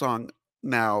heard the song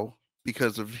now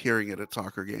because of hearing it at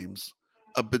soccer games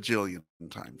a bajillion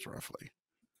times, roughly.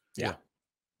 Yeah.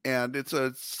 And it's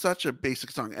such a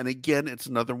basic song. And again, it's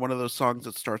another one of those songs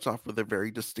that starts off with a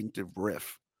very distinctive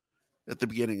riff at the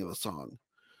beginning of the song.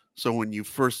 So when it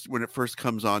first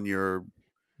comes on your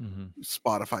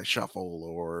Spotify Shuffle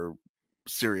or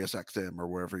Sirius XM or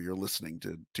wherever you're listening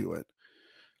to it,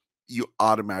 you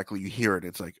hear it.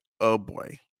 It's like, oh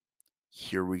boy,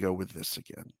 here we go with this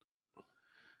again.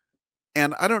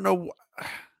 And I don't know.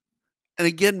 And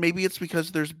again, maybe it's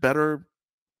because there's better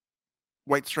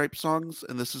White Stripes songs,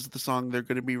 and this is the song they're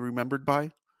going to be remembered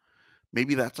by.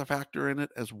 Maybe that's a factor in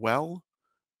it as well.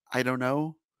 I don't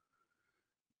know.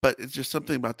 But it's just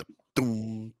something about the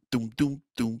doom, doom, doom,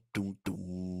 doom, doom,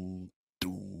 doom,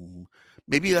 doom,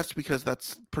 Maybe that's because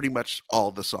that's pretty much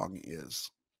all the song is.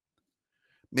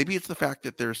 Maybe it's the fact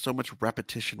that there's so much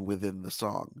repetition within the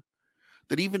song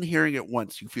that even hearing it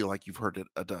once, you feel like you've heard it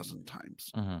a dozen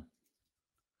times. Mm-hmm.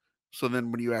 So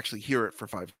then when you actually hear it for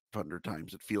 500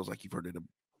 times, it feels like you've heard it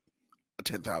a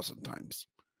 10,000 times.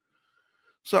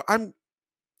 So I'm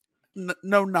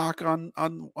no knock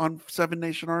on Seven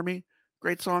Nation Army.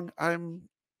 Great song. I'm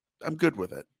good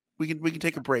with it. We can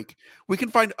take a break. We can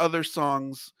find other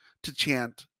songs to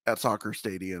chant at soccer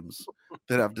stadiums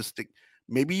that have distinct.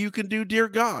 Maybe you can do "Dear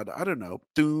God." I don't know.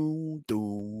 Doom,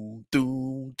 doom,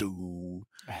 doom, doom.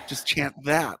 Just chant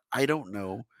that. I don't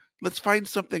know. Let's find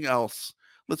something else.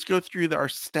 Let's go through our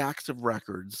stacks of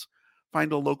records.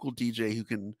 Find a local DJ who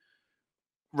can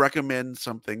recommend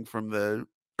something from the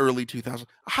early 2000s.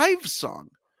 A Hive song.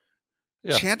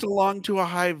 Yeah. Chant along to a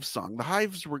Hive song. The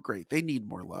Hives were great. They need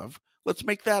more love. Let's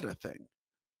make that a thing.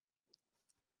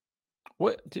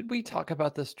 What did we talk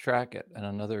about this track in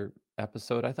another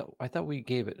episode? I thought we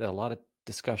gave it a lot of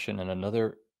discussion in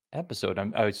another episode.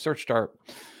 I searched our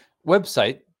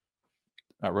website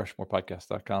at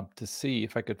rushmorepodcast.com to see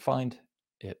if I could find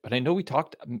it. But I know we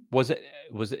talked. Was it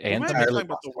We might Anthem? be talking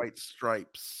about the White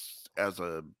Stripes as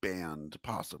a band,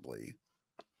 possibly,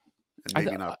 and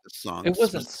maybe not the song. It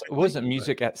wasn't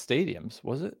music at stadiums,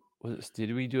 was it?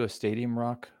 Did we do a stadium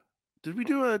rock? Did we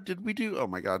do? Oh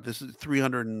my God, this is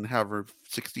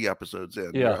 360 episodes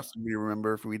in. Yeah. You're asking me to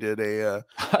remember if we did a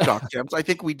Jock Jams. I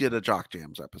think we did a Jock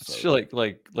Jams episode. Sure,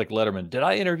 like Letterman. Did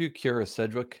I interview Kira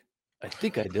Sedgwick? I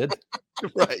think I did.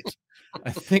 Right.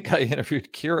 I think I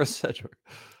interviewed Kira Sedgwick.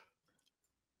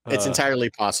 It's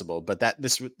entirely possible, but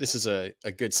this is a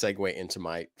good segue into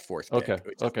my fourth pick,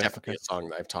 which is definitely a song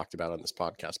that I've talked about on this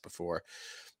podcast before,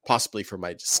 possibly for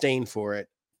my disdain for it,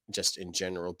 just in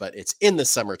general, but it's "In the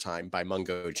Summertime" by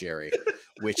Mungo Jerry,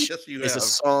 which is a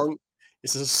song.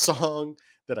 It's a song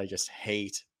that I just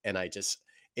hate, and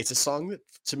it's a song that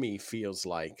to me feels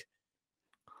like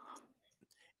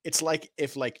it's like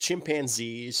if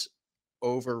chimpanzees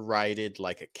overrided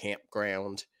like a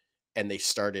campground and they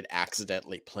started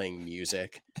accidentally playing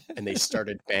music and they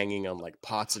started banging on like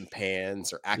pots and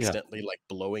pans or accidentally like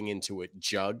blowing into a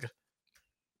jug.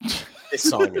 This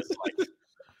song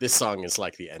is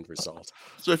like the end result.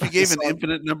 So if you gave an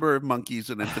infinite number of monkeys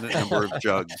an infinite number of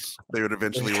jugs, they would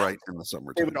eventually write "In the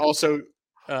Summertime." They would also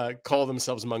call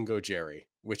themselves Mungo Jerry,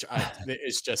 which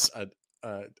is just an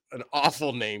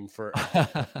awful name for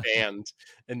a band,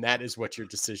 and that is what your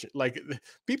decision. Like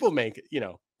people make,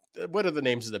 what are the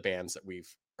names of the bands that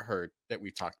we've heard that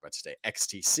we've talked about today?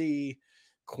 XTC,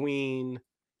 Queen,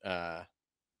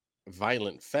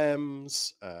 Violent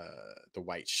Femmes, the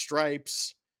White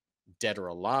Stripes, Dead or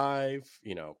Alive,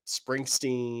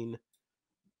 Springsteen,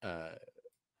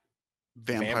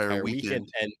 Vampire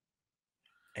Weekend,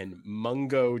 and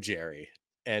Mungo Jerry.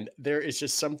 And there is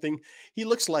just something. He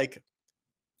looks like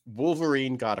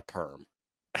Wolverine got a perm.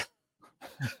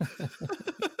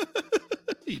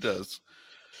 He does.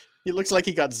 He looks like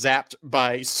he got zapped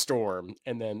by Storm,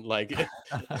 and then like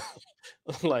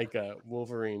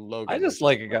Wolverine Logan. I just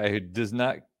like a guy who does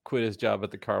not quit his job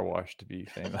at the car wash to be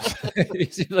famous. He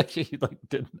seems like he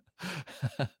didn't.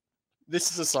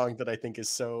 This is a song that I think is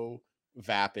so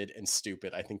vapid and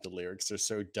stupid. I think the lyrics are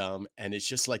so dumb, and it's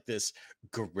just like this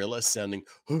gorilla sounding,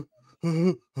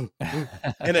 and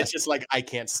it's just like I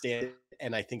can't stand it.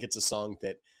 And I think it's a song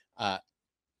that,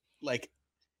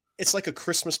 it's like a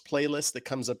Christmas playlist that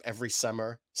comes up every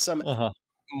summer. Some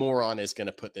moron is going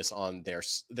to put this on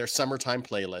their summertime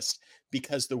playlist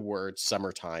because the word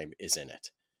 "summertime" is in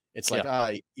it. It's like,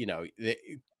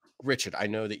 Richard, I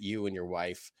know that you and your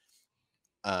wife,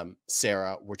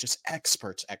 Sarah, were just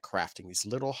experts at crafting these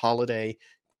little holiday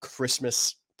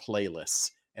Christmas playlists.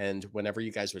 And whenever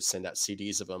you guys would send out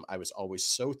CDs of them, I was always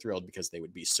so thrilled because they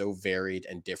would be so varied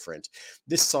and different.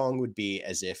 This song would be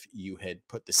as if you had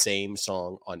put the same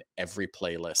song on every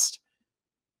playlist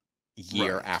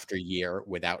year after year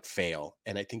without fail.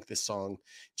 And I think this song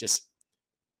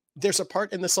there's a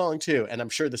part in the song too, and I'm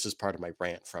sure this is part of my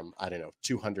rant from,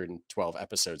 212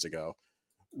 episodes ago,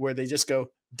 where they just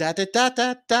go, da da da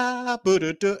da da,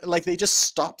 da, like they just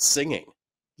stop singing.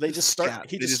 He just starts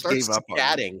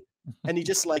scatting. And he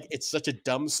just it's such a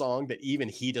dumb song that even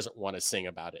he doesn't want to sing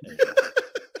about it anymore.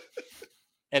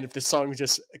 And if the song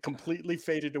just completely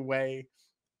faded away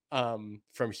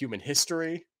from human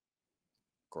history,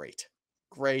 great.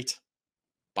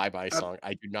 Bye-bye song.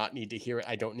 I do not need to hear it.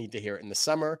 I don't need to hear it in the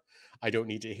summer. I don't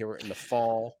need to hear it in the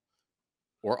fall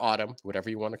or autumn, whatever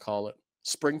you want to call it.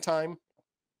 Springtime,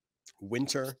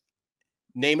 winter,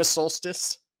 name a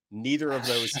solstice. Neither of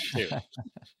those two.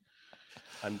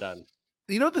 I'm done.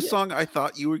 You know the Yeah. song I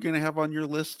thought you were going to have on your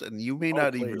list, and you may Oh,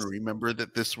 not even please. remember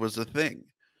that this was a thing.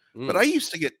 But Mm. I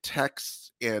used to get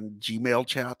texts and Gmail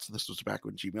chats. This was back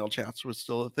when Gmail chats was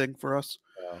still a thing for us.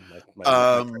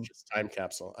 My precious time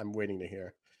capsule. I'm waiting to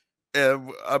hear.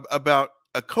 About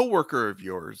a coworker of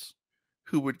yours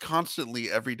who would constantly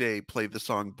every day play the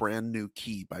song Brand New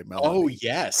Key by Oh, Melanie.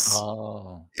 yes.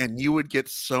 Oh, And you would get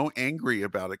so angry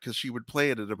about it because she would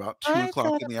play it at about 2 I o'clock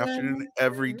got in a the brand afternoon new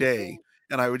every day.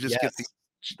 And I would just get the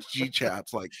Yes. G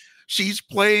chats like, she's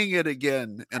playing it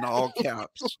again in all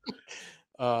caps.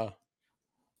 Hold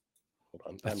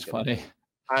on. that's funny.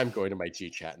 I'm going to my G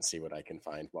chat and see what I can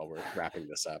find while we're wrapping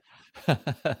this up.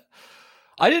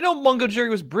 I didn't know Mungo Jerry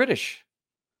was British.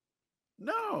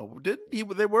 No, didn't he?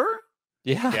 They were?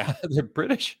 Yeah. They're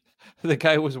British. The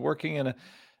guy was working in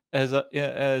as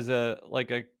a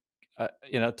like a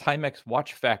Timex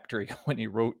watch factory when he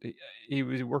wrote. He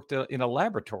worked in a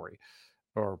laboratory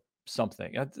or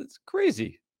something. It's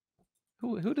crazy.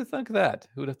 Who'd have thunk that?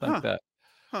 Who'd have thunk that?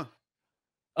 Huh.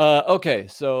 Okay,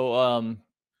 so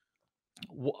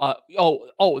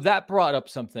that brought up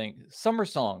something. Summer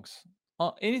songs.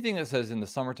 Anything that says in the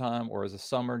summertime or as a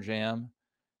summer jam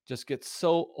just gets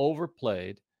so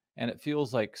overplayed, and it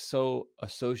feels like so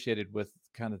associated with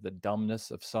kind of the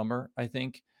dumbness of summer, I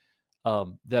think,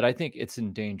 that I think it's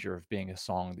in danger of being a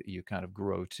song that you kind of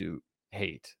grow to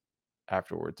hate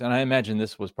afterwards. And I imagine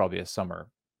this was probably a summer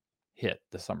hit,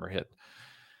 the summer hit.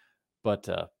 But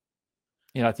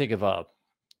I think of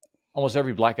almost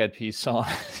every Black Eyed Peas song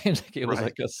seems like it was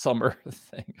like a summer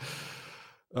thing.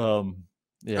 Oh,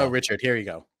 Yeah. Richard, here you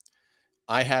go.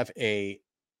 I have a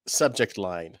subject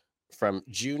line from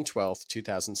June 12th,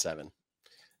 2007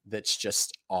 that's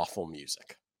just awful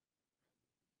music.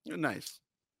 Nice.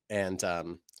 And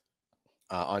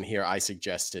on here, I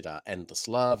suggested Endless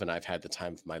Love, and I've Had the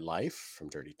Time of My Life from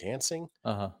Dirty Dancing.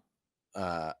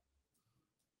 A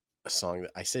song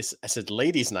that I said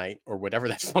Ladies Night, or whatever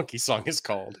that funky song is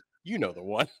called. You know the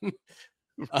one.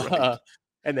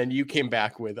 And then you came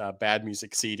back with a Bad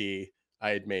Music CD I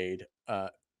had made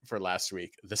for last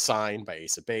week. The Sign by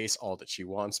Ace of Base, All That She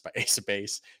Wants by Ace of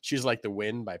Base, She's Like the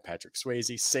Wind by Patrick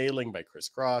Swayze, Sailing by Chris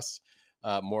Cross,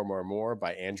 More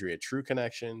by Andrea True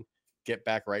Connection, Get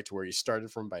Back Right to Where You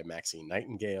Started From by Maxine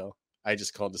Nightingale, I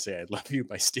Just Called to Say I Love You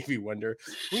by Stevie Wonder,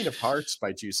 Queen of Hearts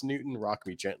by Juice Newton, Rock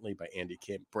Me Gently by Andy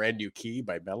Kim, Brand New Key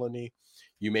by Melanie,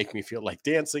 You Make Me Feel Like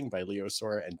Dancing by Leo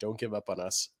Sora, and Don't Give Up on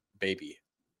Us, Baby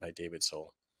by David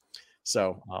Soul.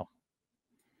 So, wow.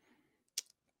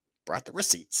 Brought the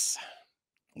receipts.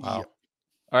 Wow. Yep.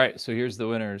 All right, so here's the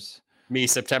winners. Me,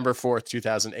 September 4th,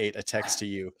 2008, a text to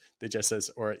you that just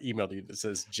says, or an email to you that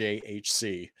says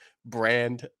JHC,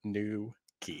 Brand New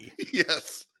Key.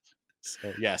 Yes.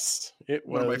 So, yes, it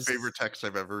was one of my favorite texts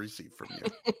I've ever received from you.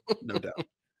 No doubt.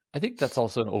 I think that's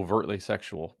also an overtly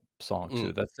sexual song,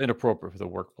 too. That's inappropriate for the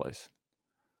workplace.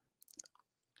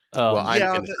 Well, I'm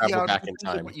going to travel back in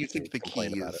time. What you think the key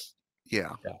is.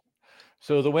 Yeah.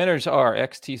 So the winners are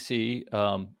XTC,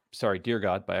 Dear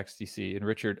God by XTC. And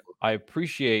Richard, I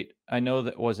know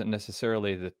that wasn't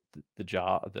necessarily the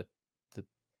job,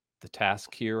 the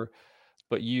task here,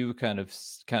 but you kind of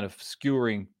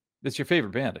skewering, that's your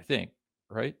favorite band, I think,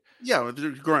 right? Yeah,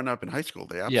 growing up in high school,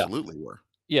 they absolutely were.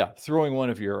 Yeah, throwing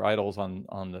one of your idols on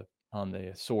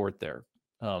the sword there.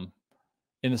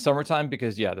 In the summertime,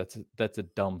 because that's a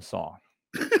dumb song.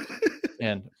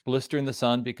 And Blister in the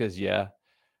Sun, because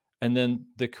and then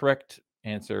the correct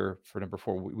answer for number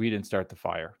 4, We Didn't Start the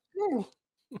Fire.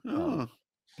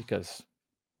 Because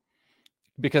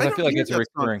I feel like it's a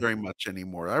recurring very much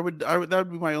anymore. I would that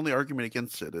would be my only argument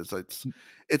against it, is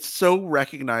it's so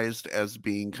recognized as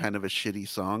being kind of a shitty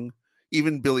song.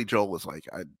 Even Billy Joel was like,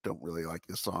 I don't really like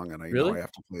this song, and I know I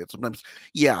have to play it sometimes.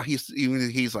 Yeah,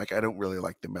 he's like, I don't really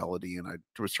like the melody, and I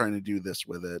was trying to do this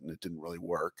with it, and it didn't really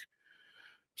work.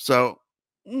 So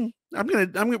we're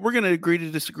gonna agree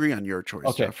to disagree on your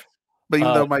choice, Jeff. But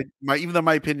even though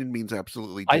my opinion means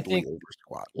absolutely diddly over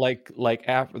squat. Like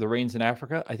after the Rains in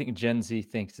Africa, I think Gen Z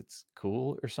thinks it's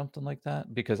cool or something like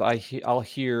that, because I'll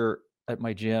hear at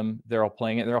my gym, they're all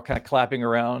playing it, they're all kind of clapping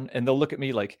around, and they'll look at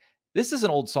me like, this is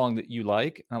an old song that you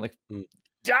like. And I'm like,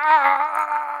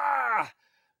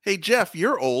 hey Jeff,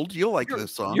 you're old. You'll like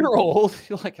this song. You're old.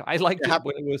 I liked it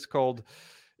when it was called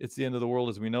It's the End of the World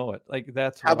as We Know It. Like,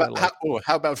 that's how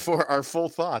about for our full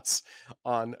thoughts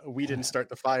on We Didn't Start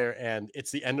the Fire and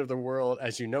It's the End of the World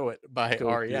as You Know It by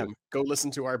REM. Go listen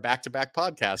to our back-to-back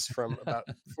podcasts from about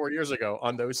 4 years ago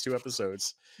on those 2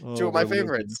 episodes. 2 of my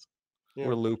favorites.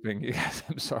 We're looping, you guys.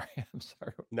 I'm sorry.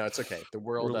 No, it's okay. The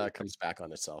world comes back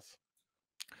on itself.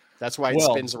 That's why it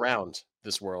spins around,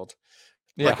 this world.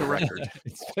 like a record.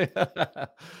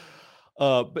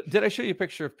 But did I show you a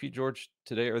picture of Pete George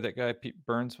today, or that guy Pete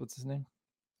Burns? What's his name?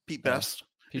 Pete Best.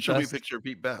 Pete Show me a Best. picture of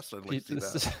Pete Best. I'd like to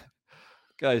see that.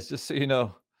 Guys, just so you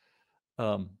know,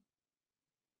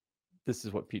 this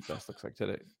is what Pete Best looks like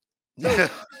today.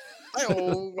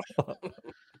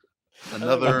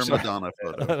 Another Madonna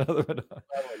photo.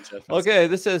 Okay,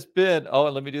 this has been. Oh,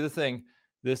 and let me do the thing.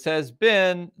 This has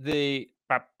been the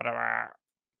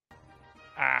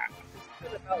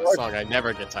song I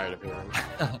never get tired of hearing.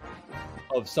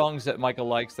 of songs that Michael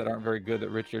likes that aren't very good that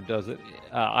Richard does it.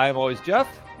 I am always Jeff.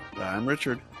 I'm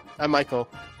Richard. I'm Michael.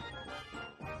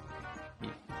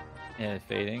 And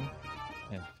fading.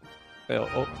 And fail.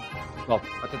 Oh, well.